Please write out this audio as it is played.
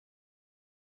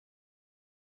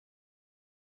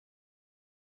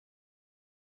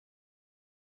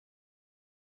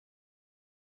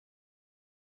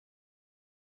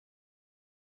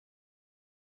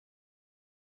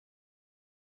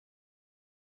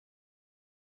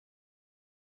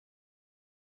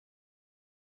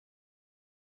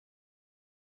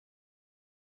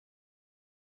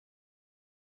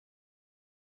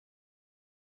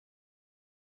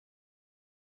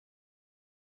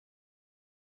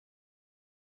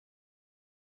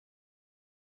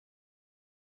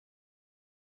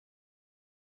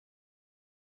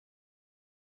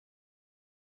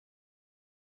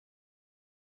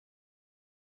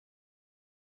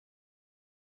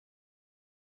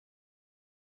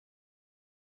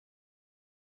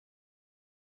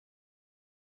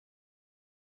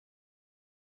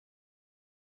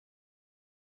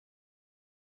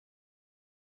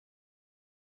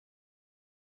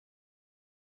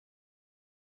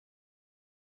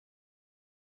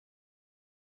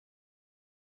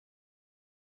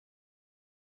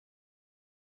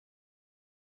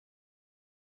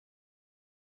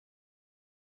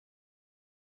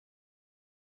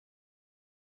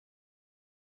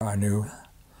I knew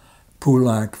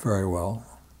Poulenc very well,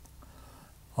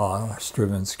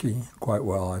 Stravinsky quite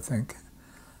well, I think.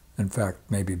 In fact,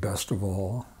 maybe best of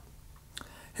all.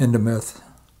 Hindemith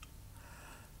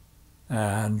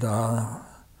and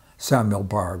Samuel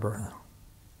Barber.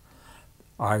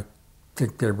 I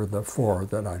think they were the four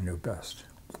that I knew best.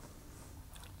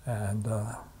 And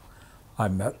I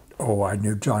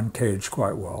knew John Cage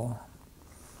quite well.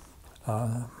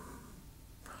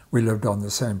 We lived on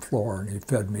the same floor, and he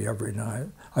fed me every night.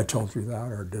 I told you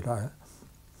that, or did I?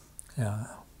 Yeah.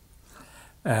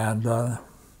 And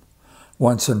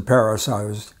once in Paris, I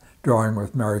was drawing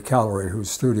with Mary Callery,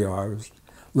 whose studio I was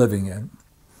living in.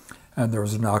 And there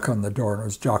was a knock on the door, and it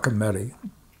was Giacometti.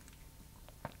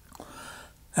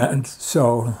 And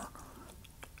so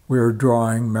we were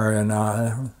drawing, Mary and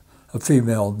I, a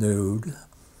female nude.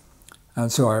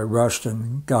 And so I rushed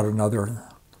and got another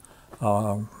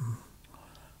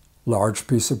large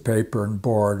piece of paper and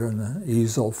board and an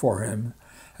easel for him.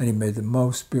 And he made the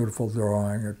most beautiful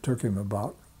drawing. It took him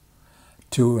about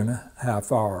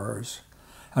 2.5 hours.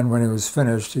 And when he was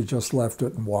finished, he just left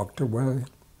it and walked away.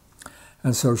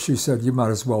 And so she said, you might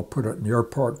as well put it in your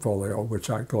portfolio, which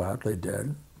I gladly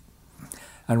did.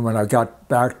 And when I got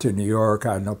back to New York,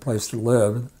 I had no place to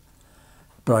live,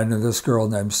 but I knew this girl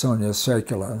named Sonia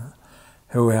Sekula,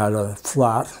 who had a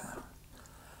flat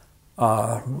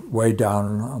way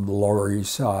down on the Lower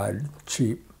East Side,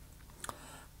 cheap.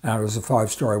 And it was a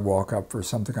 5-story walk-up for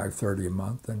something like $30 a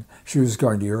month. And she was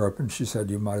going to Europe, and she said,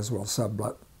 you might as well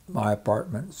sublet my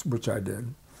apartment, which I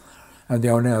did. And the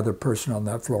only other person on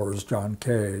that floor was John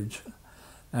Cage.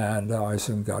 And I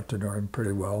soon got to know him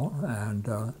pretty well.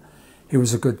 And he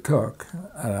was a good cook.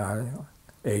 And I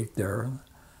ate there,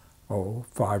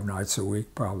 5 nights a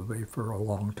week probably for a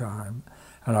long time.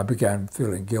 And I began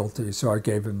feeling guilty, so I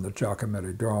gave him the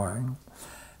Giacometti drawing.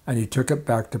 And he took it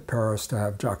back to Paris to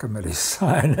have Giacometti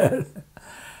sign it.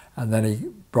 And then he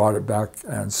brought it back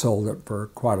and sold it for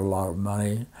quite a lot of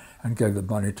money and gave the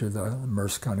money to the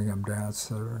Merce Cunningham Dance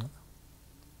Theater.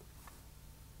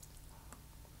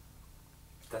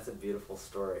 That's a beautiful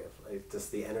story of like,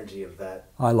 just the energy of that.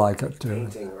 I like it too.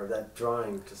 Painting or that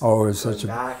drawing. Just it's such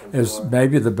it's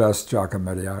maybe the best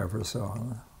Giacometti I ever saw.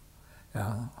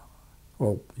 Yeah.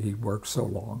 Well, he worked so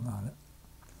long on it.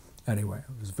 Anyway,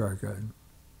 it was very good.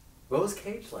 What was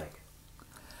Cage like?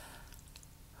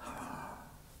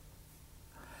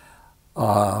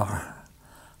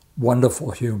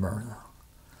 Wonderful humor.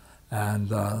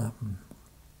 And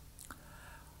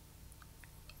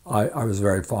I was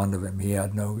very fond of him. He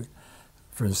had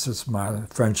for instance, my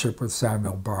friendship with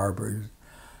Samuel Barber,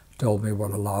 he told me what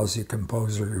a lousy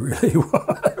composer he really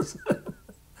was.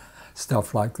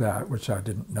 Stuff like that, which I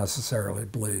didn't necessarily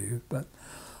believe, but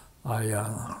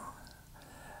I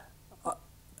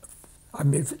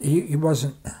mean, he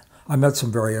wasn't, I met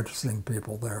some very interesting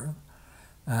people there,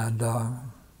 and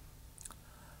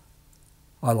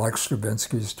I like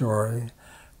Stravinsky's story.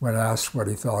 When asked what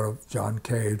he thought of John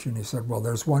Cage, and he said, well,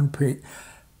 there's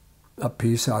a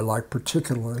piece I like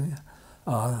particularly,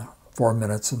 4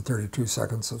 minutes and 32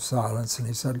 seconds of silence, and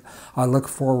he said, I look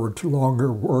forward to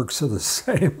longer works of the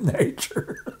same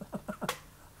nature.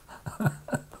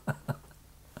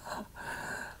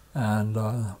 And,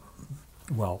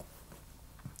 well,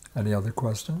 any other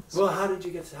questions? Well, how did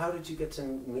you get to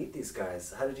meet these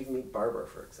guys? How did you meet Barber,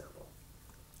 for example?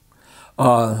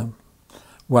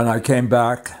 When I came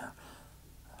back,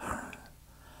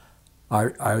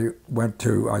 I went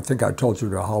to, I think I told you,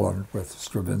 to Holland with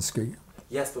Stravinsky.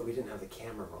 Yes, but we didn't have the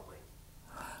camera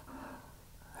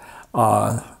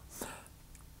rolling.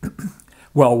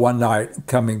 Well, one night,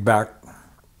 coming back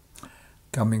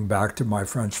to my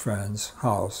French friend's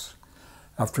house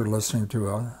after listening to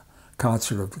a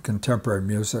concert of contemporary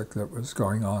music that was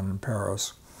going on in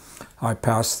Paris, I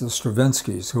passed the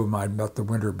Stravinskys, whom I'd met the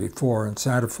winter before in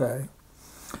Santa Fe.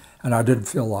 And I didn't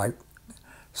feel like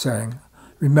saying,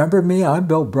 remember me, I'm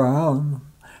Bill Brown.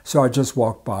 So I just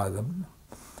walked by them.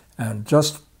 And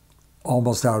just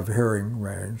almost out of hearing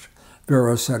range,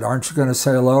 Vera said, aren't you going to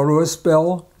say hello to us,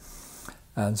 Bill?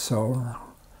 And so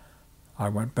I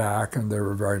went back, and they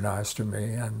were very nice to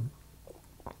me. And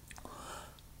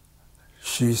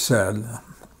she said,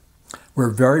 we're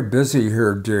very busy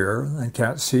here, dear, and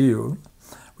can't see you,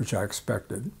 which I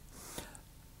expected.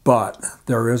 But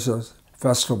there is a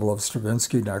festival of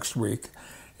Stravinsky next week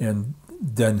in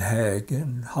Den Haag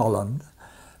in Holland,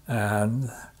 and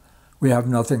we have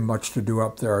nothing much to do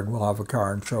up there, and we'll have a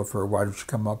car and chauffeur. Why don't you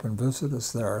come up and visit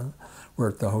us there? We're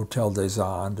at the Hotel des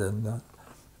Andes in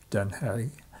Den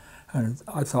Haag. And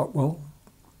I thought, well,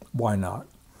 why not?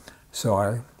 So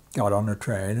I got on a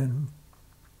train, and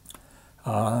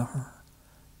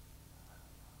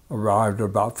arrived at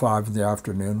about 5 in the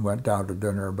afternoon, went down to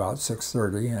dinner about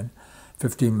 6:30, and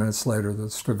 15 minutes later the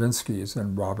Stravinskys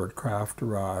and Robert Kraft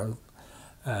arrived,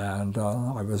 and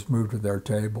I was moved to their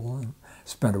table and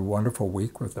spent a wonderful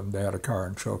week with them. They had a car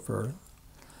and chauffeur.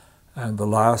 And the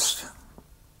last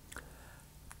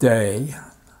day,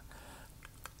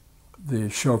 the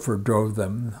chauffeur drove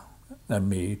them and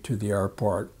me to the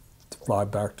airport to fly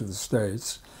back to the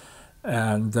States.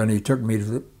 And then he took me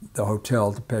to the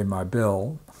hotel to pay my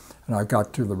bill. And I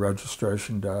got to the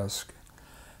registration desk.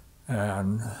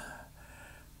 And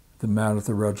the man at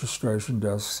the registration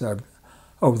desk said,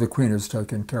 "Oh, the Queen has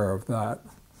taken care of that."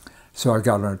 So I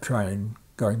got on a train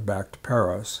going back to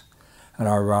Paris. And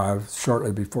I arrived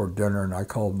shortly before dinner, and I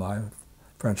called my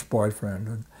French boyfriend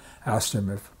and asked him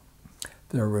if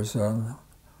there was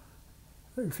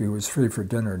if he was free for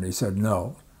dinner, and he said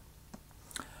no.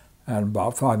 And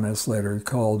about 5 minutes later, he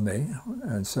called me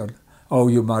and said, "Oh,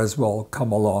 you might as well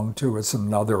come along too. It's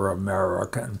another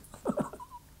American."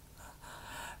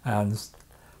 And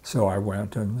so I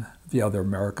went, and the other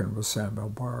American was Samuel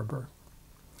Barber.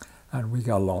 And we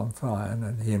got along fine,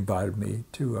 and he invited me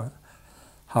to a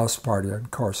house party in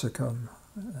Corsica,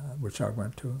 which I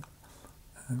went to.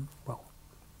 And, well,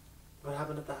 what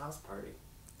happened at the house party?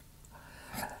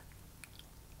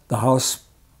 The host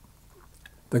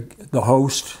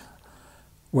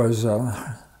was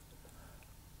a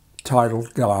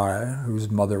titled guy whose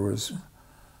mother was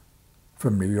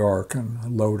from New York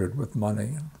and loaded with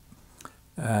money.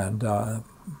 And I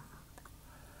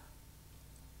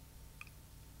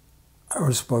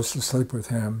was supposed to sleep with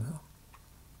him.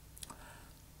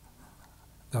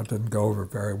 That didn't go over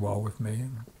very well with me.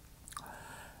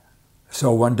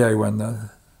 So one day when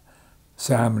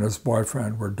Sam and his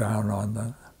boyfriend were down on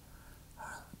the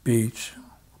beach,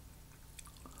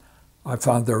 I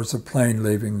found there was a plane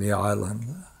leaving the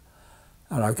island.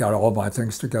 And I got all my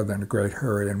things together in a great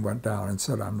hurry and went down and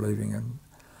said, "I'm leaving in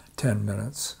 10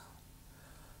 minutes.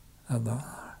 And the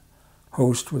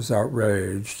host was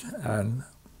outraged, and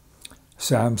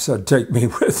Sam said, "Take me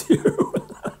with you."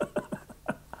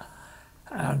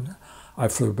 And I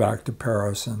flew back to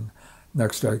Paris, and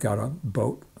next day I got a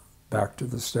boat back to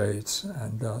the States,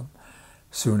 and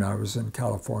soon I was in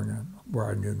California, where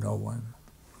I knew no one.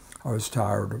 I was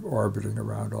tired of orbiting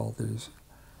around all these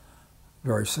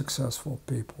very successful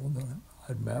people that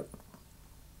I'd met.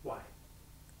 Why?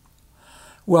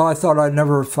 Well, I thought I'd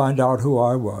never find out who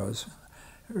I was.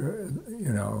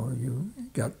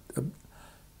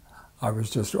 I was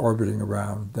just orbiting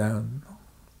around them.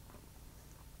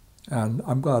 And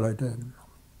I'm glad I did.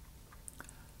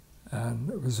 And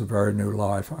it was a very new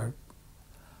life. I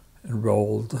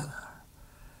enrolled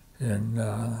in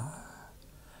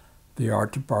the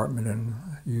art department in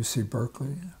UC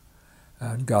Berkeley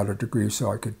and got a degree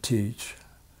so I could teach.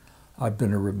 I've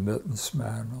been a remittance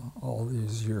man all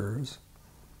these years.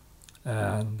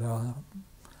 And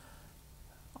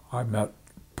I met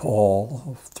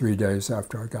Paul 3 days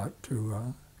after I got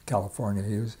to California.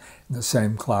 He was in the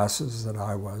same classes that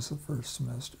I was the first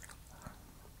semester.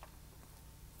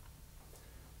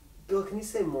 Bill, can you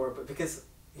say more? But because,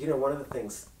 one of the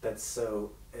things that's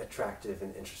so attractive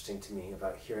and interesting to me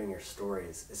about hearing your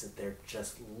stories is that they're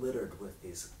just littered with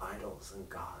these idols and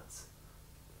gods.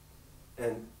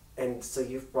 And so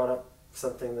you've brought up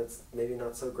something that's maybe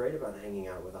not so great about hanging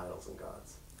out with idols and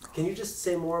gods. Can you just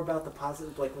say more about the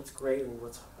positive, like what's great and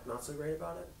what's not so great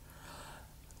about it?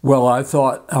 Well, I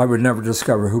thought I would never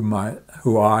discover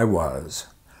who I was.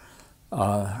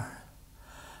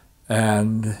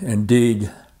 And indeed,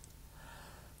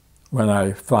 when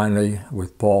I finally,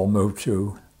 with Paul, moved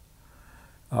to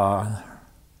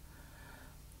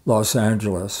Los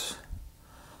Angeles,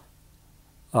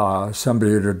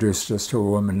 somebody introduced us to a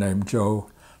woman named Jo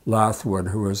Lathwood,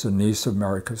 who was a niece of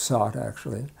Mary Cassatt,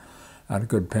 actually, and a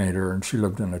good painter, and she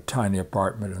lived in a tiny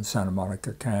apartment in Santa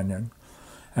Monica Canyon.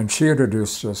 And she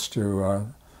introduced us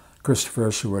to Christopher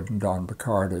Isherwood and Don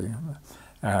Bacardi,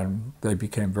 and they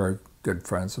became very good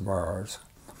friends of ours.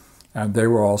 And they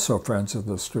were also friends of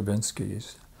the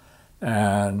Stravinskys.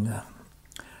 And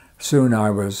soon I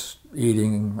was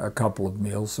eating a couple of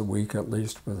meals a week at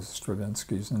least with the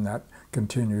Stravinskys, and that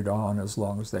continued on as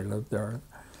long as they lived there.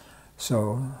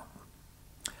 So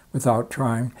without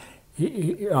trying,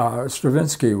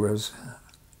 Stravinsky was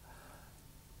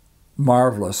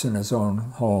marvelous in his own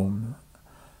home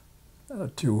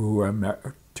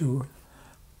to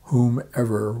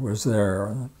whomever was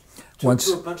there. To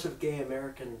a bunch of gay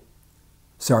American...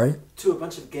 Sorry? To a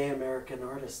bunch of gay American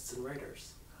artists and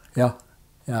writers. Yeah,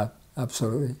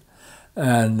 absolutely.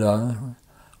 And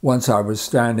once I was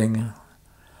standing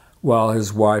while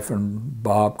his wife and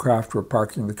Bob Kraft were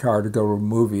parking the car to go to a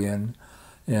movie in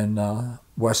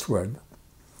Westwood.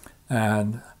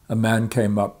 And a man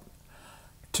came up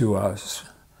to us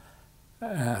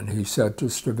and he said to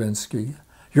Stravinsky,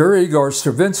 "You're Igor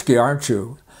Stravinsky, aren't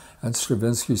you?" And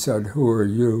Stravinsky said, "Who are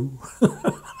you?"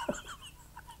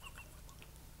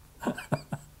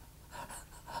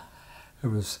 It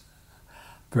was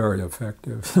very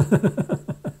effective.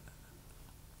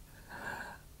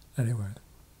 Anyway.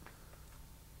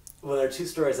 Well, there are two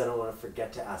stories I don't want to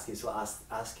forget to ask you, so I'll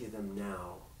ask you them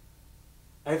now.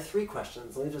 I have 3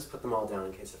 questions. Let me just put them all down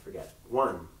in case I forget.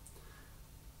 1,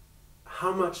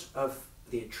 how much of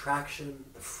the attraction,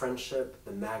 the friendship,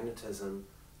 the magnetism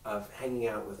of hanging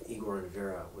out with Igor and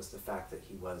Vera was the fact that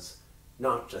he was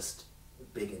not just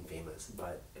big and famous,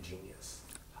 but a genius?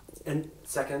 And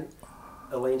second,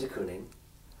 Elaine de Kooning.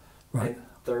 Right. And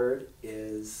third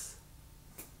is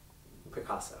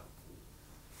Picasso.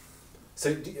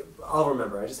 So I'll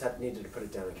remember. I just needed to put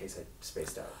it down in case I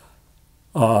spaced out.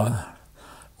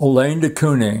 Elaine de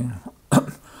Kooning,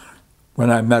 when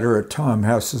I met her at Tom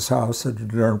Hess's house at a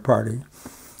dinner party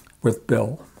with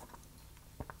Bill,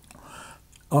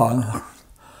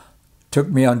 took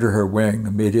me under her wing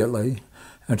immediately,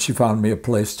 and she found me a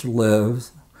place to live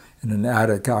in an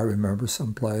attic, I remember,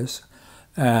 someplace.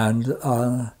 And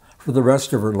for the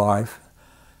rest of her life,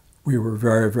 we were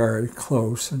very, very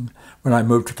close. And when I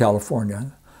moved to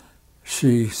California,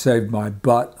 she saved my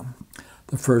butt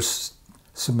the first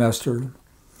semester.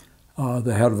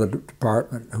 The head of the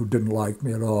department, who didn't like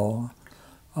me at all,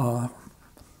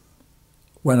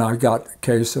 when I got a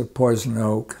case of poison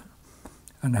oak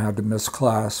and had to miss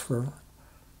class for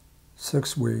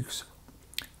 6 weeks,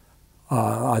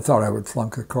 I thought I would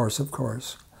flunk the course, of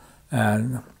course.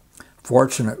 And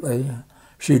fortunately,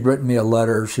 she'd written me a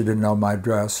letter. She didn't know my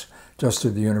address, just to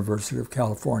the University of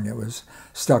California. It was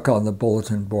stuck on the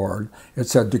bulletin board. It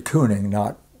said de Kooning,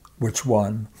 not which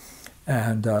one.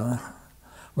 And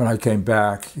when I came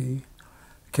back, he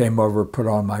came over, put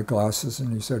on my glasses,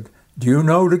 and he said, "Do you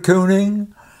know de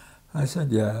Kooning?" I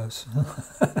said, "Yes."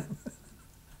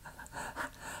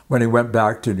 When he went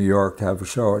back to New York to have a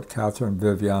show at Catherine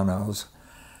Viviano's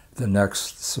the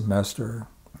next semester,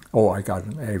 I got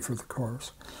an A for the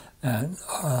course. And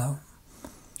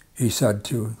he said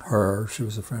to her, she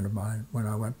was a friend of mine, when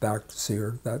I went back to see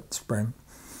her that spring,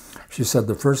 she said,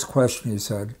 the first question he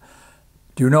said,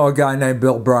 "Do you know a guy named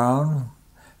Bill Brown?"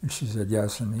 And she said,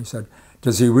 "Yes." And he said,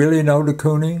 "Does he really know de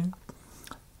Kooning?"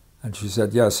 And she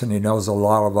said, "Yes, and he knows a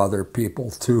lot of other people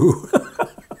too."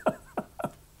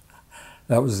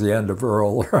 That was the end of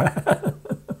Earl, right?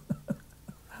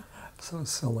 So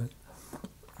silly.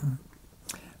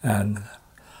 And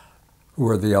who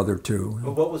were the other two?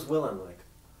 But what was Willem like?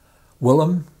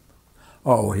 Willem?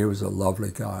 Oh, he was a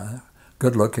lovely guy,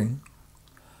 good looking,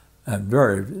 and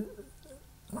very,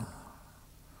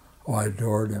 I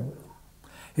adored him.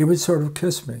 He would sort of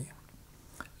kiss me,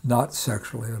 not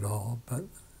sexually at all, but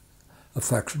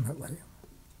affectionately.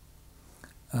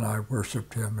 And I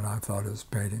worshipped him, and I thought his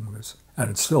painting was, and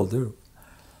I still do,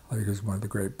 I think he's one of the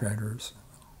great painters.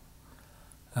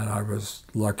 And I was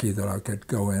lucky that I could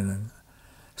go in and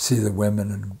see the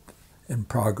women in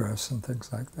progress and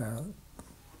things like that.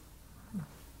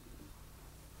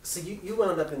 So you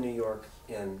wound up in New York,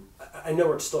 and I know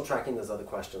we're still tracking those other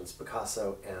questions,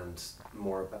 Picasso and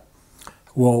more about...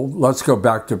 Well, let's go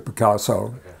back to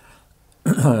Picasso.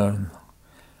 Okay.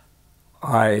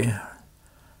 I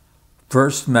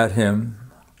first met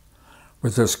him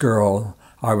with this girl.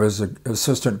 I was an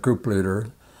assistant group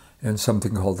leader in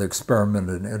something called the Experiment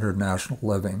in International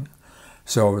Living.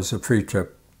 So it was a free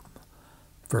trip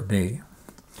for me.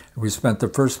 We spent the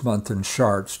first month in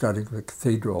Chartres studying the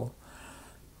cathedral.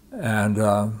 And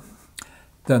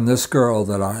then this girl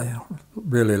that I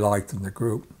really liked in the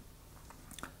group,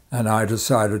 and I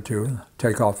decided to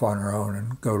take off on her own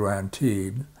and go to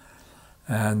Antibes.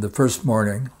 And the first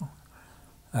morning,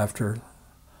 after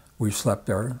we slept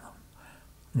there,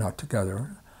 not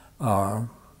together,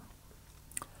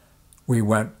 we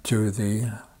went to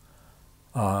the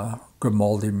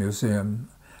Grimaldi Museum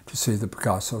to see the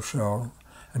Picasso show.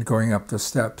 And going up the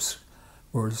steps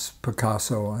was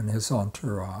Picasso and his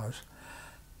entourage.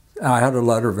 I had a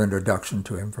letter of introduction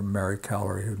to him from Mary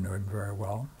Callery, who knew him very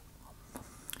well.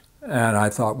 And I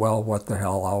thought, well, what the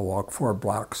hell, I'll walk 4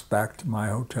 blocks back to my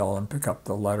hotel and pick up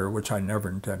the letter, which I never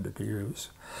intended to use.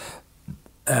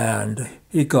 And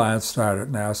he glanced at it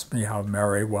and asked me how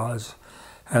Mary was.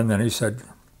 And then he said,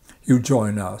 "You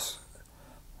join us,"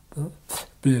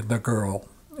 being the girl.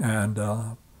 And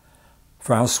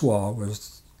Francois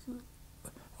was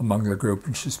among the group,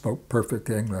 and she spoke perfect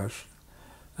English.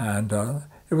 And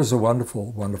It was a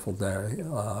wonderful, wonderful day.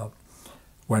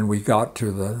 When we got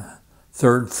to the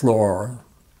third floor,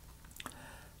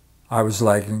 I was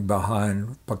lagging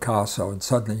behind Picasso, and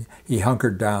suddenly he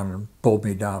hunkered down and pulled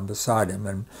me down beside him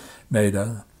and made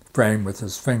a frame with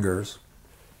his fingers.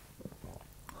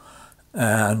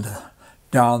 And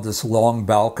down this long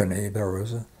balcony, there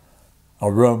was a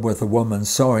room with a woman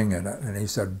sewing in it, and he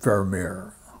said,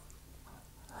 Vermeer.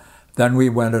 Then we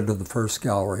went into the first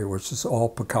gallery, which is all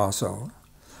Picasso,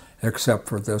 except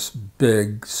for this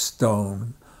big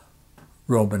stone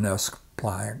Romanesque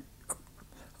plank,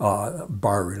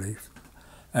 bas-relief.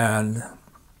 And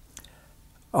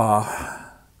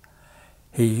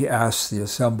he asked the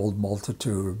assembled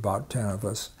multitude, about 10 of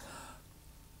us,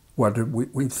 what did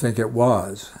we think it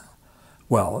was?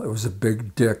 Well, it was a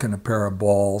big dick and a pair of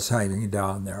balls hanging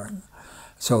down there.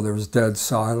 So there was dead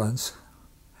silence.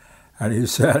 And he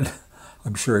said,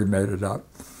 I'm sure he made it up,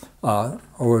 there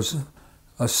was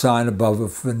a sign above a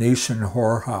Venetian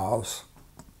whorehouse.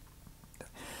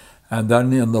 And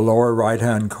then in the lower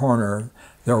right-hand corner,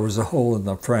 there was a hole in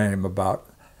the frame about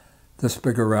this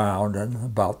big around and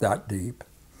about that deep.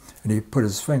 And he put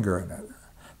his finger in it.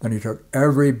 Then he took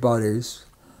everybody's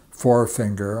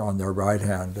forefinger on their right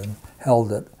hand and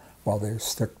held it while they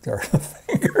stick their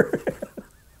finger in.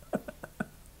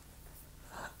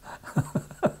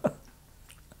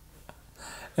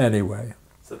 Anyway.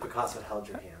 So Picasso held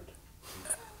your hand.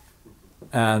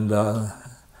 And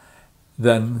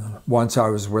then once I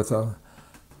was with a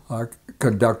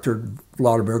conductor,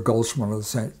 Vladimir Goldschmidt of the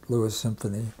St. Louis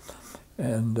Symphony,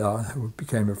 and who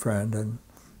became a friend, and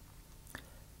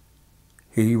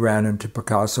he ran into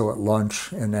Picasso at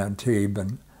lunch in Antibes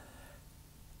and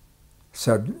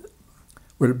said,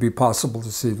 would it be possible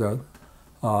to see the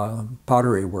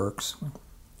pottery works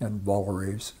in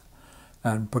Vallauris?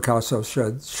 And Picasso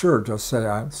said, sure, just say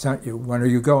I sent you. When are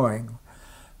you going?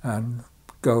 And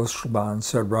Goldschmidt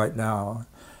said, right now.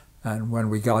 And when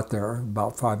we got there,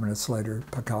 about 5 minutes later,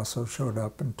 Picasso showed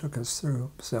up and took us through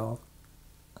himself.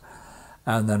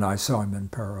 And then I saw him in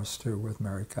Paris, too, with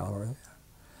Mary Callery.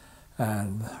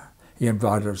 And he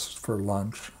invited us for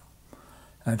lunch.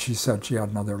 And she said she had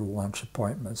another lunch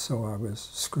appointment, so I was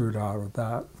screwed out of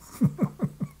that.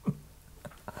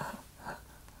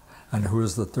 And who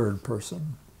is the third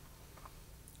person?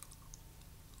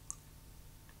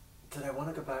 Did I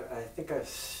want to go back? I think I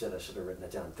should have written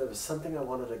it down. There was something I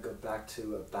wanted to go back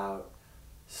to about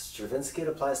Stravinsky. It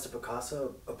applies to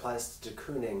Picasso, applies to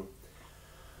Kooning.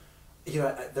 You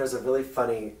know, there's a really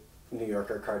funny New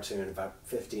Yorker cartoon about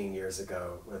 15 years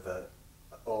ago with a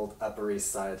old Upper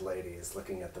East Side lady is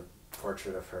looking at the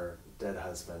portrait of her dead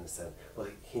husband and said, well,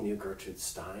 he knew Gertrude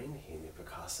Stein, he knew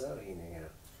Picasso, he knew,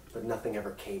 but nothing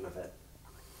ever came of it.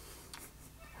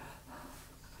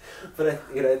 But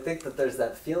I think that there's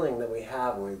that feeling that we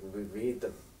have when we read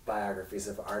the biographies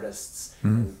of artists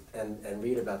and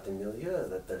read about the milieu,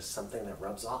 that there's something that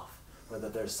rubs off, or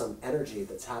that there's some energy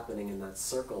that's happening in that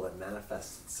circle that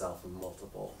manifests itself in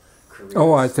multiple careers.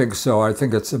 Oh, I think so. I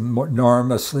think it's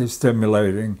enormously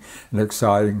stimulating and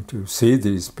exciting to see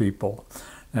these people.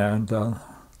 And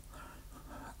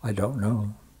I don't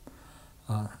know.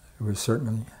 It was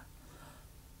certainly...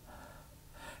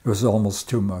 It was almost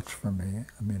too much for me.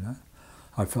 I mean,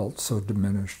 I felt so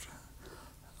diminished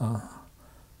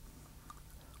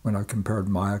when I compared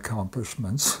my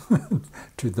accomplishments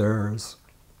to theirs.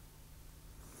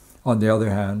 On the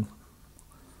other hand,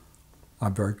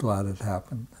 I'm very glad it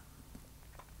happened.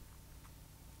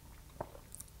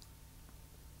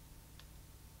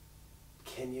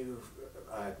 Can you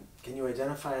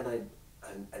identify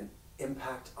an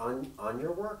impact on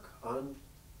your work?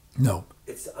 No.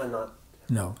 It's not.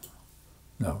 No.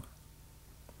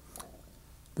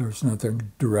 There's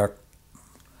nothing direct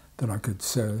that I could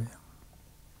say.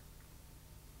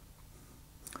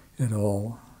 It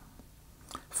all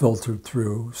filtered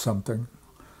through something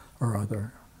or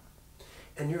other.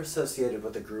 And you're associated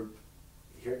with a group.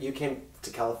 You came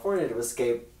to California to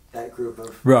escape that group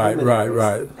of Right.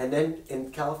 And then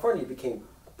in California you became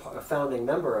a founding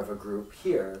member of a group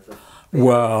here.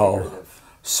 Well,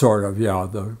 sort of, yeah,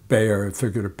 the Bay Area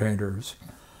Figurative Painters.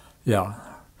 Yeah.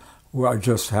 Well, I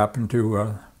just happened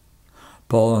to,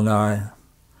 Paul and I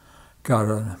got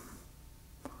a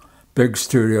big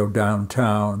studio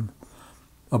downtown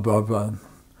above a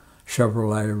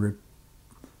Chevrolet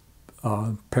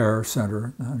repair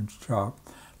center and shop.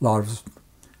 A lot of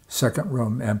second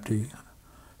room empty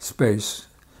space,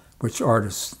 which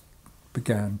artists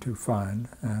began to find.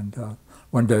 And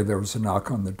one day there was a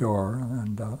knock on the door,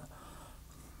 and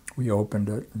we opened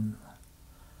it, and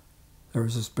there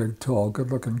was this big, tall,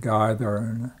 good-looking guy there,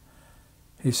 and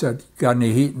he said, "Got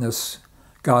any heat in this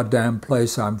goddamn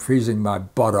place. I'm freezing my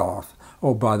butt off.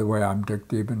 Oh, by the way, I'm Dick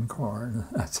Diebenkorn.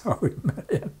 That's how we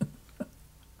met him.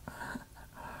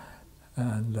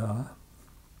 And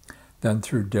then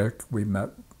through Dick, we met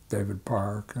David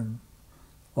Park and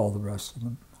all the rest of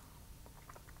them.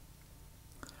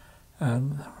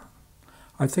 And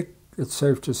I think it's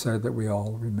safe to say that we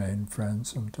all remained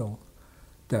friends until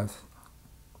death.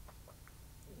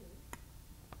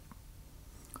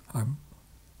 I'm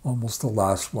almost the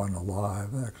last one alive,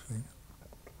 actually.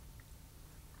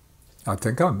 I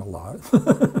think I'm alive.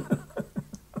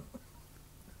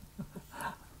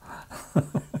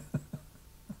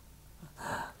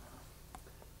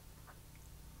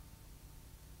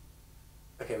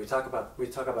 Okay, we talk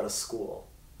about a school.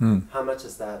 How much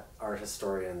is that art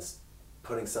historians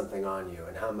putting something on you,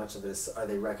 and how much of this are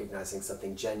they recognizing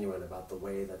something genuine about the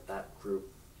way that that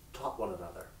group taught one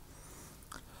another?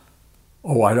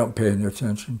 Oh, I don't pay any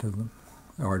attention to them,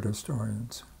 art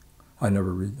historians. I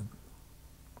never read them.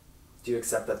 Do you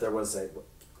accept that there was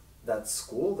that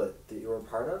school that you were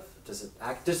part of? Does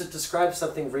it describe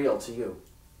something real to you?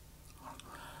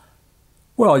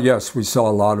 Well, yes, we saw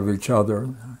a lot of each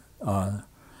other.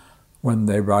 When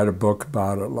they write a book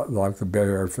about it, like the Bay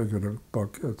Area figurative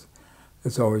book,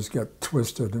 it's always get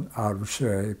twisted and out of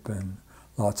shape and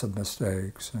lots of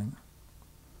mistakes, and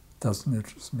it doesn't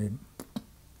interest me.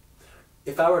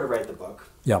 If I were to write the book,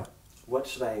 yeah, what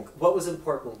was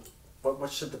important?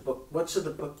 What should the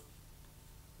book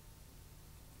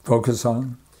focus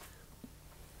on?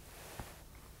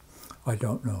 I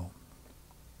don't know.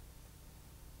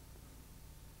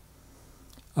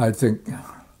 I think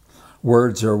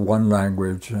words are one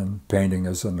language and painting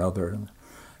is another,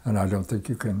 and I don't think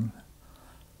you can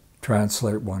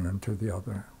translate one into the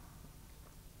other.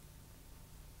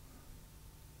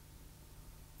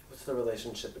 What's the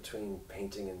relationship between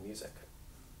painting and music?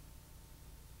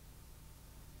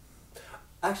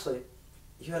 Actually,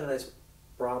 you had a nice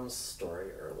Brahms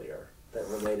story earlier that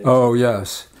related to...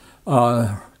 yes.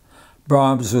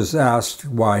 Brahms was asked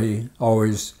why he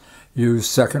always used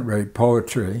second-rate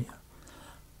poetry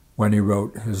when he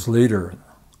wrote his Lieder.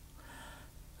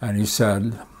 And he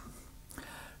said,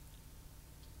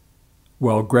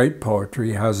 well, great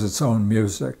poetry has its own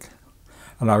music,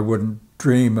 and I wouldn't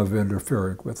dream of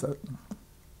interfering with it.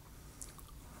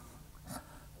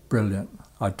 Brilliant.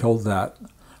 I told that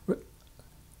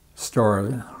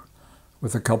story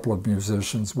with a couple of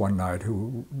musicians one night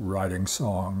who were writing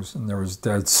songs, and there was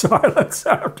dead silence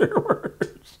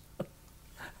afterwards.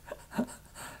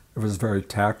 It was very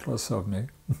tactless of me.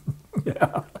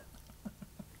 Yeah.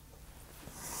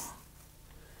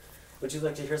 Would you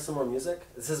like to hear some more music?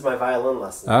 This is my violin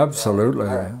lesson. Absolutely.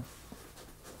 All right.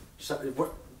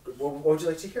 What would you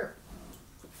like to hear?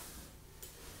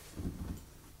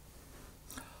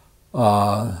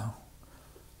 How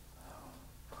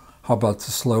about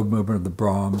the slow movement of the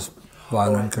Brahms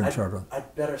violin concerto?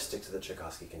 I'd better stick to the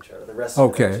Tchaikovsky concerto. The rest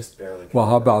of it I just barely. Well,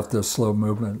 how about the slow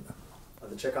movement? Of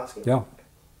the Tchaikovsky? Yeah.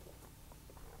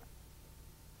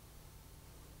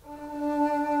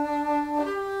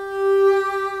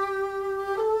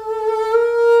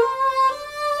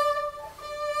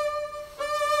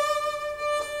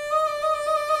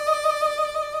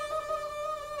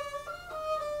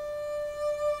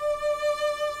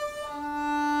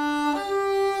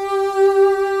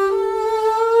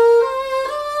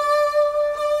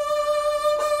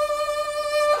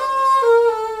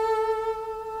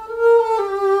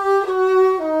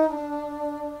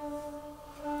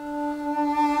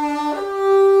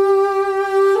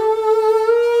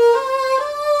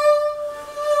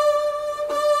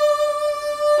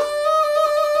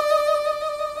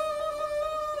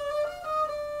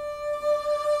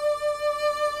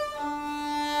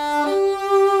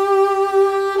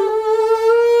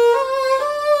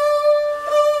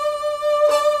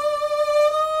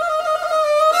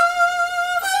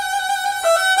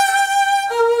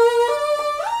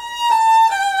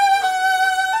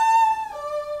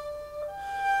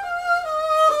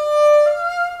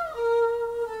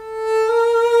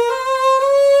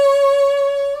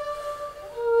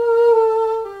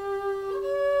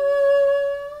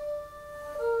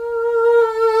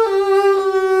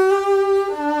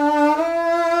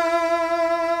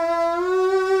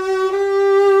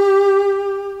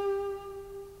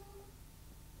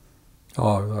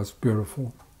 Oh, that's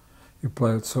beautiful. You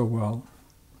play it so well.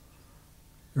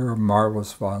 You're a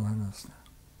marvelous violinist.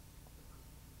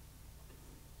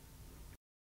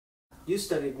 You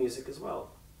studied music as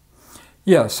well.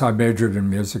 Yes, I majored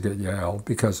in music at Yale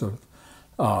because of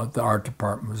the art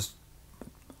department was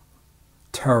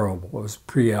terrible. It was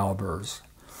pre-Albers.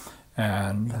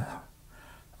 And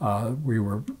we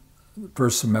were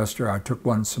first semester, I took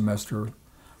one semester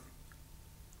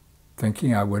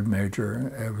thinking I would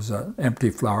major. It was an empty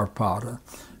flower pot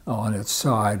on its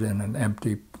side in an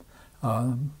empty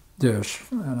dish.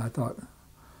 And I thought,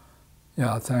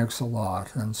 yeah, thanks a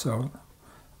lot. And so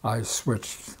I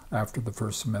switched after the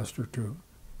first semester to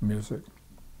music.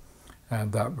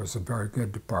 And that was a very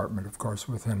good department, of course,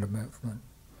 with Hindemith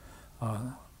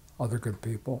and other good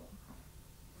people.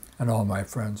 And all my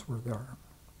friends were there.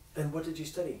 And what did you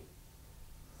study?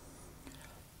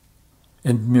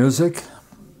 In music?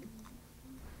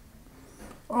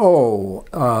 Oh,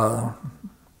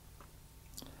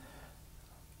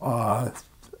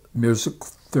 music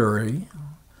theory.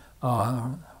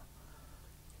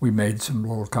 We made some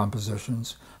little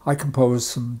compositions. I composed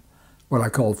some, what I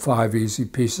called 5 easy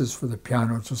pieces for the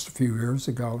piano just a few years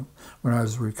ago when I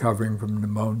was recovering from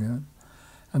pneumonia.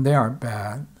 And they aren't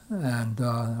bad. And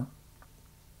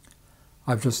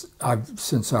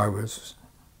since I was,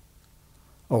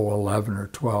 11 or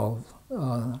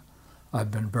 12, I've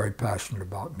been very passionate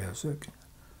about music.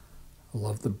 I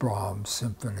love the Brahms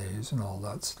symphonies and all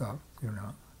that stuff, you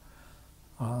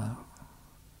know.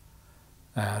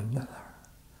 And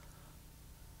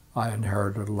I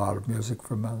inherited a lot of music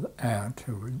from an aunt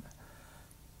who had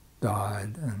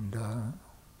died, and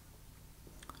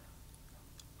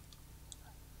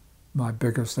my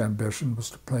biggest ambition was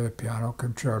to play a piano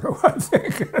concerto, I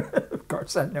think. Of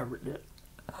course, I never did.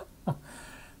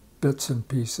 Bits and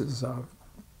pieces of.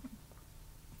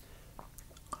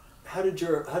 How did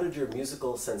your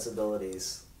musical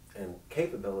sensibilities and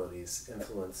capabilities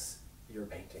influence your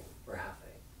painting, or have they?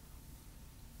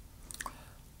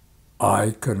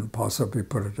 I couldn't possibly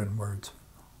put it in words.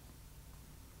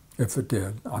 If it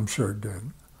did, I'm sure it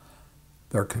did.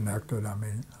 They're connected, I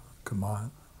mean, come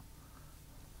on.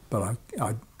 But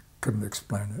I couldn't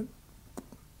explain it.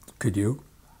 Could you?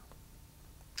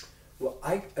 Well,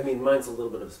 I mean, mine's a little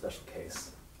bit of a special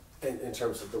case in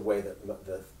terms of the way that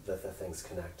the things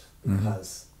connect,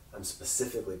 because I'm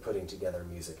specifically putting together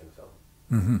music and film.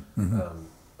 Mm-hmm,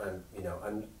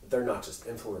 mm-hmm. They're not just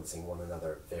influencing one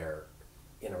another; they're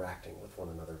interacting with one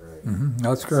another very.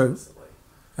 That's great.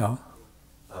 Yeah.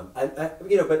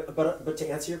 But to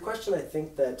answer your question, I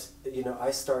think that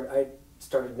I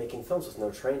started making films with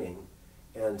no training,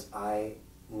 and I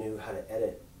knew how to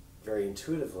edit very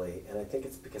intuitively, and I think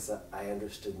it's because I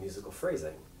understood musical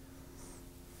phrasing.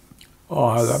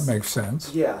 Oh, that makes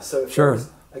sense. Yeah, so if there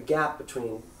was a gap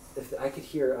between, if I could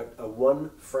hear a one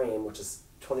frame, which is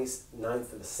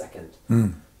 29th of a second,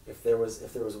 if there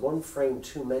was one frame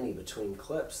too many between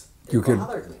clips, it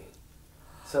bothered me.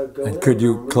 So I'd go in could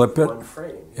you remove clip it? one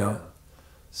frame. Yeah.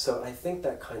 So I think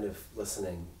that kind of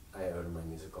listening I owe to my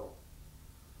musical.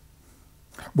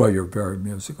 Well, you're very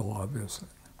musical, obviously.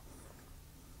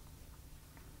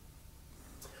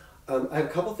 I have a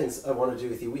couple things I want to do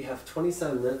with you. We have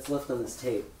 27 minutes left on this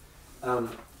tape.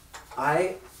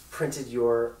 I printed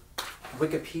your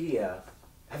Wikipedia.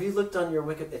 Have you looked on your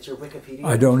Wikipedia?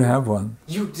 I don't have one.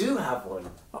 You do have one.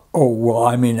 Oh, well,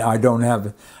 I mean, I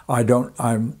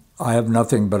have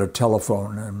nothing but a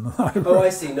telephone. And I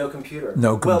see. No computer.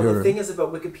 No computer. Well, the thing is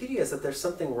about Wikipedia is that there's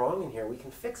something wrong in here. We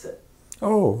can fix it.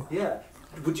 Oh. Yeah.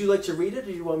 Would you like to read it, or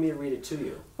do you want me to read it to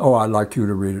you? Oh, I'd like you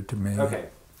to read it to me. Okay.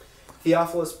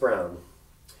 Theophilus Brown.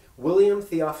 William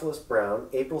Theophilus Brown,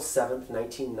 April 7th,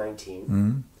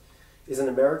 1919, is an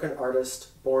American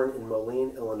artist born in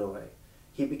Moline, Illinois.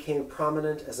 He became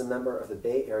prominent as a member of the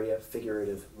Bay Area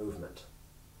figurative movement.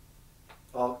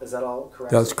 Is that all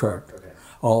correct? That's correct. Okay.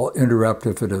 I'll interrupt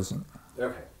if it isn't.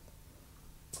 Okay.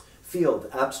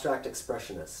 Field, abstract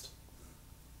expressionist.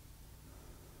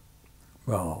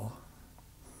 Well,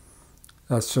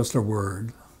 that's just a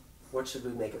word. What should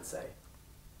we make it say?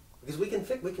 Because we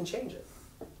can change it.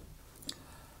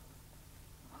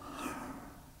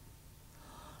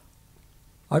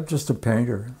 I'm just a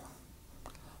painter.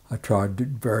 I tried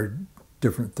very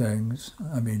different things.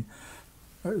 I mean,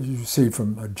 you see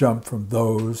from a jump from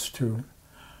those to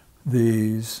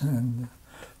these, and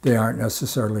they aren't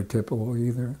necessarily typical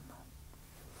either.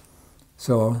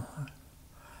 So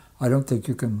I don't think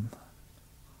you can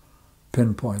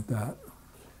pinpoint that.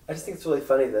 I just think it's really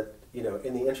funny that,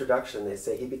 in the introduction they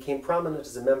say he became prominent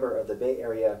as a member of the Bay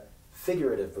Area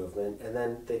figurative movement, and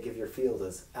then they give your field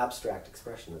as abstract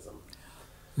expressionism.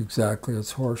 Exactly,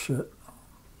 it's horseshit.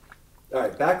 All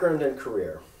right, background and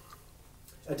career.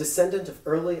 A descendant of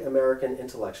early American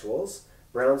intellectuals,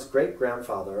 Brown's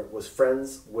great-grandfather was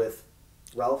friends with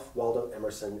Ralph Waldo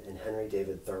Emerson and Henry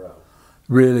David Thoreau.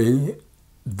 Really,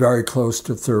 very close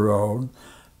to Thoreau,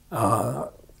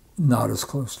 not as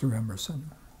close to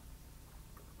Emerson.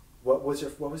 What was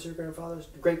your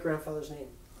great-grandfather's name?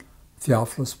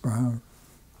 Theophilus Brown.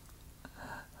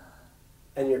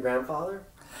 And your grandfather?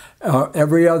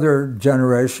 Every other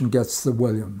generation gets the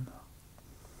William.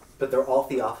 But they're all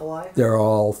Theophili? They're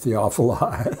all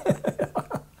Theophili.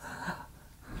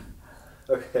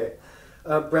 Okay.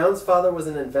 Brown's father was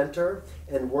an inventor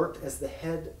and worked as the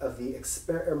head of the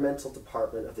experimental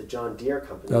department of the John Deere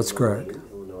Company That's in correct. Moline,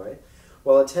 Illinois.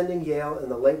 While attending Yale in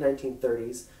the late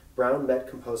 1930s, Brown met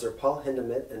composer Paul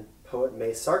Hindemith and poet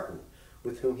May Sarton,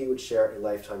 with whom he would share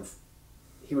lifetime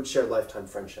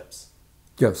friendships.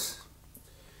 Yes.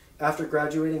 After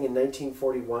graduating in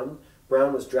 1941,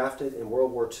 Brown was drafted in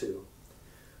World War II.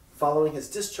 Following his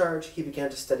discharge, he began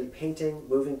to study painting,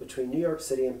 moving between New York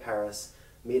City and Paris,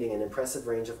 meeting an impressive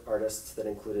range of artists that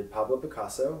included Pablo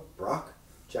Picasso, Braque,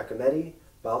 Giacometti,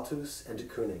 Balthus, and de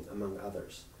Kooning, among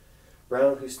others.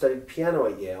 Brown, who studied piano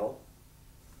at Yale.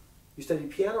 You studied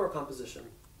piano or composition?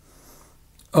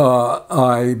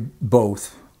 I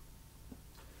both.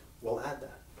 We'll add that.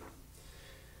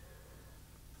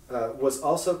 Was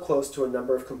also close to a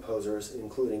number of composers,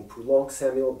 including Poulenc,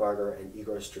 Samuel Barber, and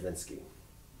Igor Stravinsky.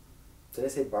 Did I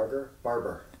say Barber?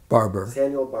 Barber. Barber.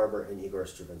 Samuel Barber and Igor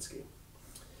Stravinsky.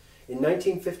 In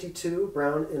 1952,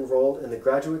 Brown enrolled in the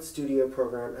graduate studio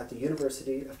program at the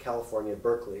University of California,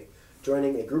 Berkeley,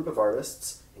 joining a group of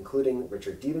artists, including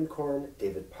Richard Diebenkorn,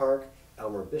 David Park,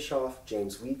 Elmer Bischoff,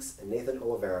 James Weeks, and Nathan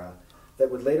Oliveira, that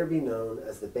would later be known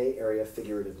as the Bay Area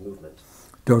Figurative Movement.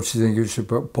 Don't you think you should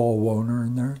put Paul Wohner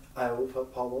in there? I will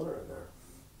put Paul Wohner in there.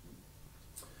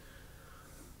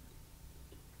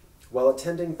 While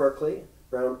attending Berkeley,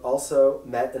 Brown also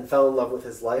met and fell in love with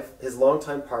his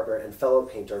longtime partner and fellow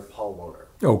painter, Paul Wohner.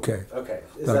 Okay. Okay.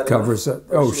 Is that covers enough? it.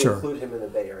 Oh, should sure. Include him in the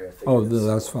Bay Area Oh, figures?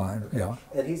 that's fine. Okay. Yeah.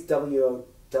 And he's W-O-N-N-E-R.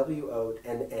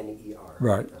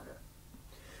 Right. Okay.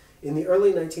 In the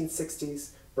early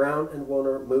 1960s, Brown and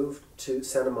Wohner moved to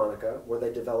Santa Monica, where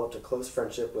they developed a close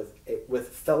friendship with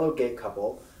fellow gay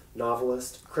couple,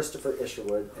 novelist Christopher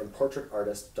Isherwood and portrait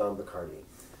artist Don Bachardy.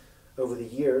 Over the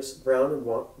years, Brown and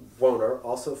Wohner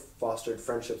also fostered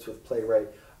friendships with playwright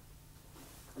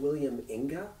William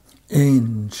Inge?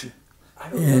 Inge. I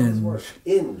don't know his word.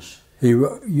 Inge.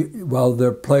 Well,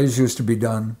 their plays used to be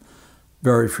done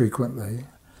very frequently.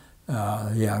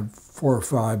 He had 4 or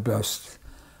 5 best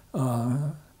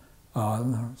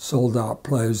sold-out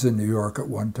plays in New York at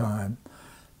one time,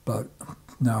 but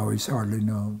now he's hardly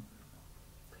known.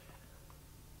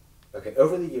 Okay,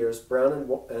 over the years, Brown and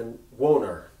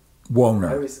Wohner. Wohner.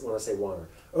 I always want to say Wohner.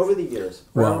 Over the years,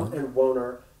 Brown and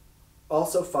Wohner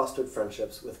also fostered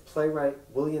friendships with playwright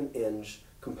William Inge,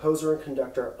 composer and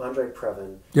conductor Andre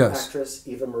Previn, Yes. actress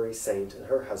Eva Marie Saint and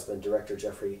her husband, director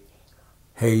Geoffrey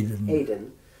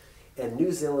Hayden. And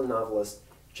New Zealand novelist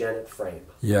Janet Frame.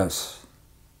 Yes.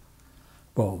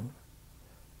 Well,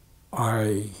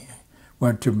 I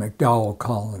went to MacDowell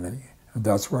Colony, and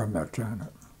that's where I met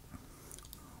Janet.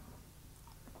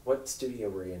 What studio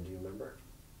were you in, do you remember?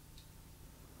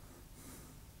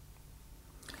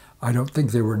 I don't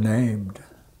think they were named.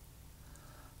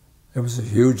 It was a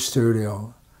huge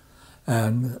studio,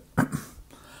 and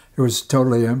it was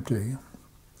totally empty.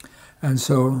 And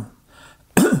so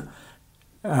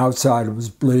outside it was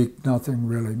bleak, nothing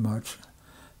really much.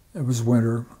 It was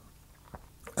winter.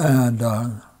 And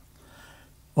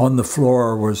on the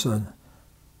floor was a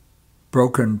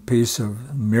broken piece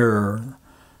of mirror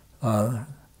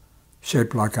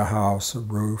shaped like a house, a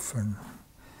roof, and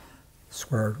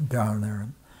square down there.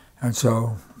 And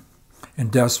so,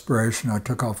 in desperation, I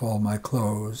took off all my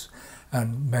clothes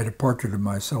and made a portrait of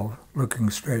myself looking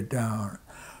straight down.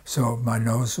 So my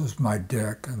nose was my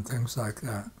dick and things like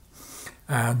that.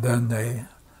 And then they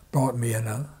brought me in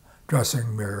a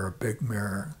dressing mirror, a big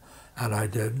mirror, and I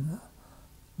did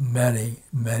many,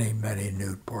 many, many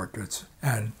nude portraits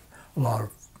and a lot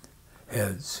of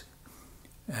heads.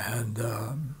 And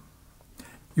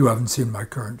you haven't seen my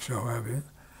current show, have you?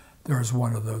 There's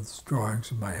one of those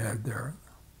drawings of my head there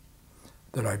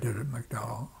that I did at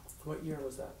MacDowell. What year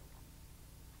was that?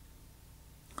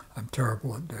 I'm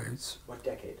terrible at dates. What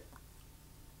decade?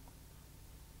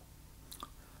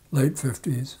 Late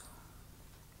 50s.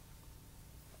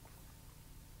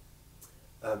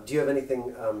 Do you have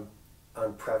anything on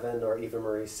Previn or Eva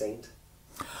Marie Saint?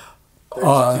 They're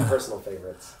 2 personal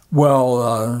favorites.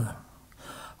 Well,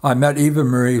 I met Eva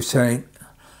Marie Saint.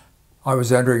 I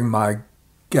was entering my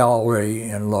gallery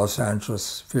in Los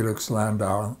Angeles, Felix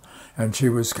Landau, and she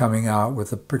was coming out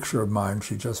with a picture of mine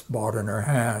she just bought in her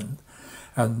hand.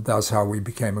 And that's how we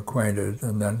became acquainted.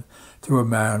 And then through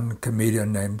a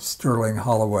comedian named Sterling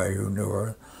Holloway, who knew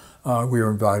her, we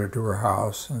were invited to her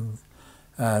house. And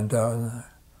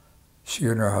she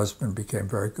and her husband became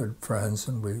very good friends,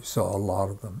 and we saw a lot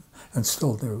of them, and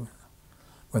still do.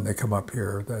 When they come up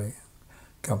here, they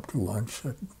come to lunch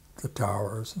at the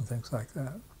towers and things like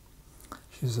that.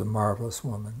 She's a marvelous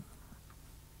woman.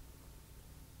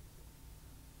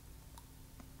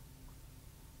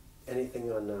 Anything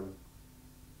on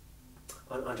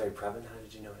Andre Previn? How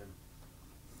did you know him?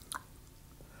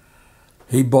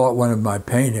 He bought one of my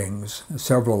paintings,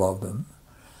 several of them,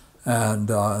 and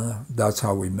that's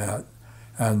how we met.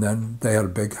 And then they had a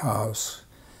big house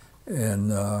in,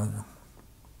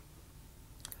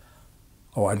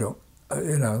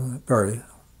 very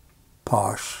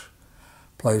posh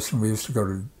place, and we used to go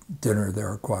to dinner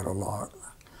there quite a lot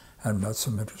and met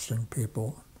some interesting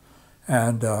people.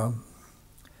 And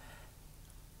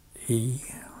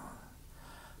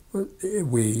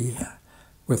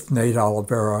with Nate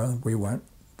Oliveira, we went,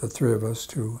 the three of us,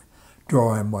 to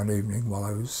draw him one evening while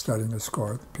I was studying a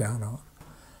score at the piano.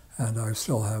 And I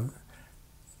still have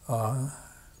a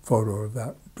photo of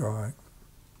that drawing.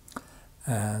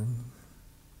 And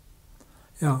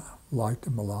yeah, liked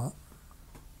him a lot.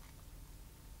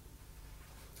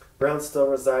 Brown still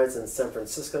resides in San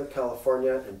Francisco,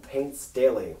 California, and paints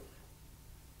daily.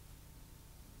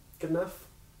 Good enough?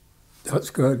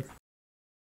 That's good.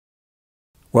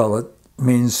 Well, it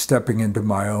means stepping into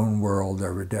my own world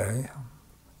every day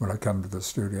when I come to the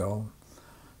studio,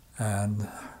 and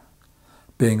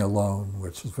being alone,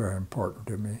 which is very important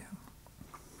to me.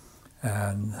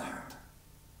 And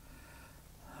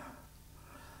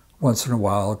once in a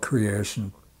while,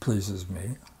 creation pleases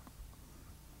me.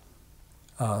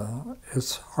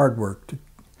 It's hard work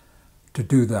to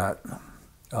do that.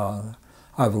 I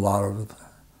have a lot of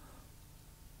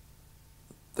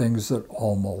things that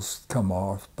almost come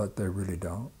off, but they really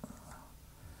don't.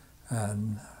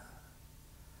 And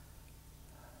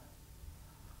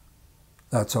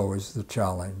that's always the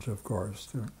challenge, of course,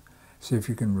 to see if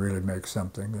you can really make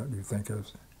something that you think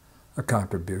is a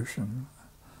contribution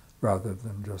rather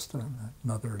than just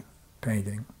another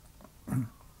painting.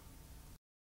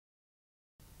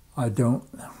 I don't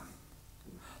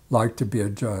like to be a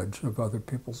judge of other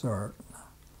people's art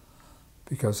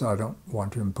because I don't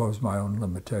want to impose my own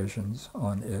limitations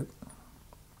on it.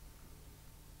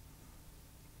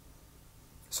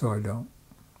 So I don't.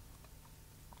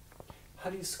 How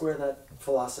do you square that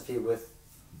philosophy with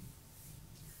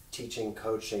teaching,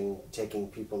 coaching, taking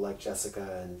people like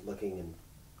Jessica and looking and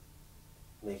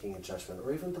making a judgment,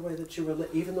 or even the way that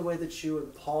you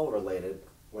and Paul related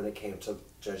when it came to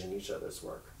judging each other's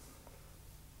work?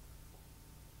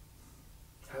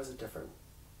 How is it different?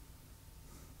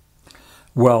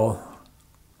 Well,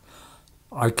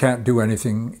 I can't do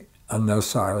anything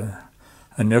unless I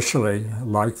initially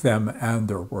like them and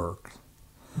their work.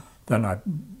 Then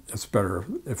it's better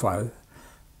if I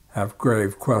have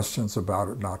grave questions about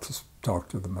it not to talk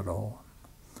to them at all.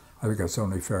 I think that's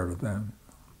only fair to them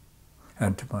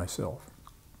and to myself.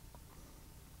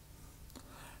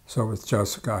 So with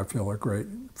Jessica, I feel a great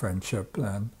friendship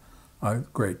and a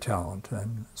great talent,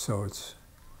 and so it's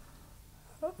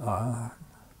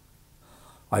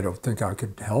I don't think I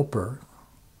could help her,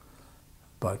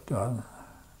 but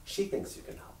she thinks you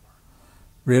can help her.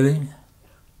 Really? Yeah.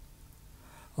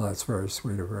 Well, that's very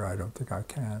sweet of her. I don't think I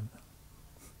can.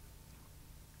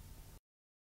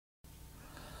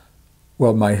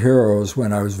 Well, my heroes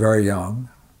when I was very young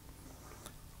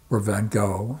were Van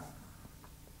Gogh,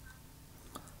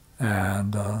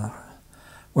 and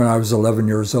when I was 11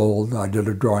 years old, I did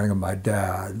a drawing of my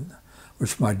dad,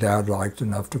 which my dad liked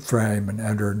enough to frame and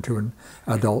enter into an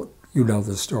adult, you know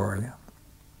the story.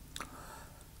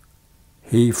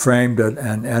 He framed it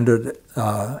and entered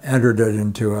it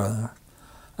into an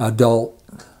adult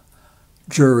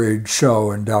juried show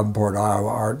in Diebenkorn, Iowa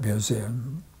Art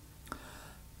Museum.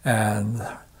 And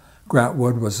Grant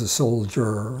Wood was the sole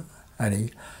juror, and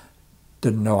he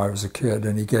didn't know I was a kid,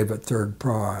 and he gave it third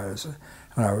prize.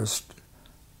 And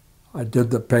I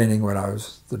did the painting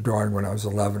the drawing when I was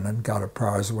 11 and got a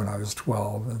prize when I was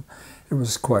 12, and it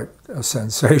was quite a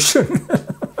sensation.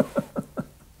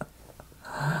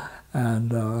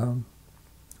 And,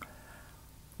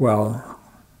 well,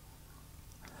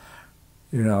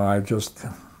 you know, I just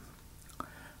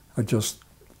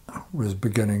was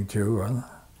beginning to,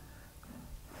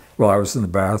 I was in the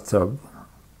bathtub.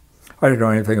 I didn't know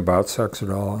anything about sex at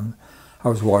all, and I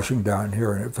was washing down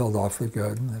here, and it felt awfully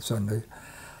good, and suddenly,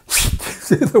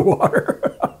 through the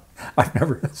water. I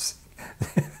never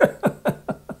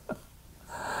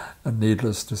and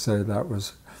needless to say, that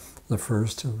was the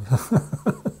first of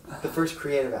the first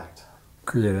creative act.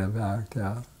 Creative act,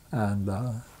 yeah. And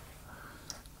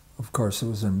of course it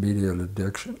was an immediate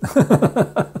addiction.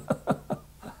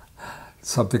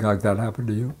 something like that happen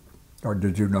to you? Or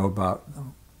did you know about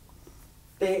them?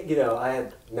 I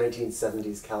had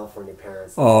 1970s California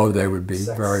parents. Oh, they would be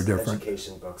sex very different.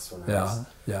 Education books when I was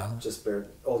just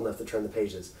old enough to turn the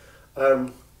pages.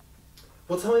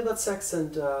 Well, tell me about sex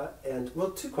and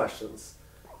well, two questions.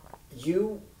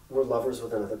 You were lovers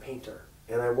with another painter,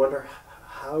 and I wonder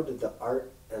how did the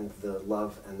art and the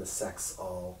love and the sex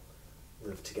all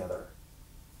live together?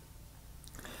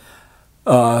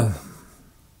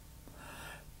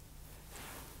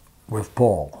 With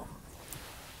Paul.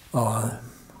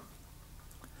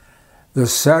 The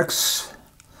sex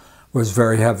was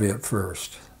very heavy at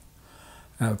first,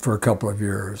 for a couple of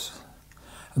years,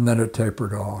 and then it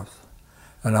tapered off.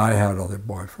 And I had other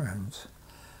boyfriends,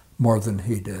 more than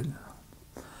he did.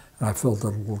 And I felt a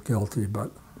little guilty,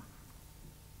 but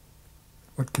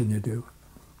what can you do?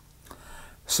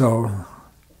 So,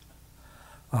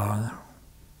 I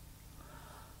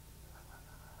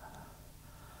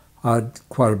had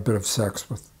quite a bit of sex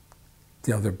with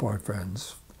the other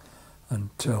boyfriends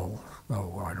until, I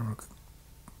don't know,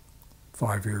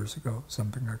 5 years ago,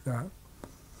 something like that.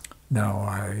 Now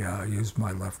I use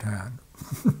my left hand.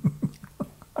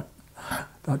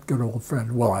 That good old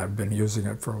friend. Well, I've been using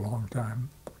it for a long time.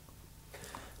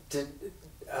 Did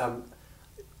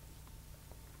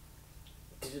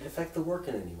it affect the work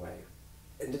in any way?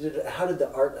 And how did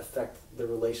the art affect the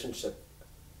relationship?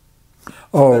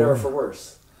 For better or for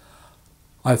worse?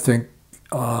 I think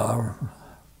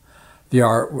the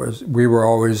art was, we were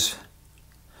always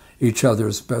each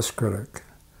other's best critic.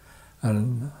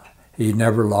 And he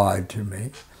never lied to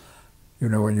me. You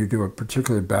know, when you do a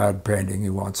particularly bad painting,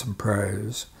 you want some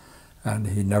praise, and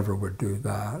he never would do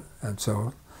that. And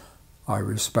so I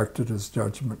respected his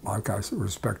judgment like I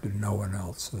respected no one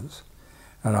else's.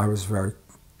 And I was very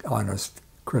honest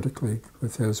critically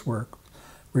with his work.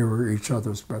 We were each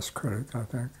other's best critic, I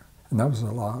think. And that was a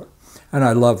lot. And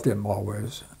I loved him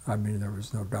always. I mean, there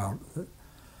was no doubt that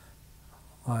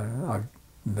I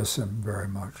miss him very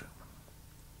much.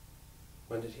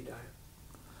 When did he die?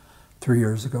 3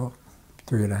 years ago,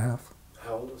 3.5.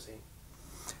 How old was he?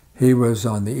 He was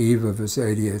on the eve of his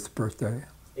 88th birthday.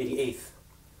 88th?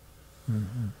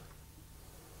 Mm-hmm.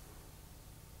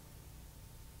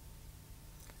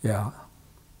 Yeah.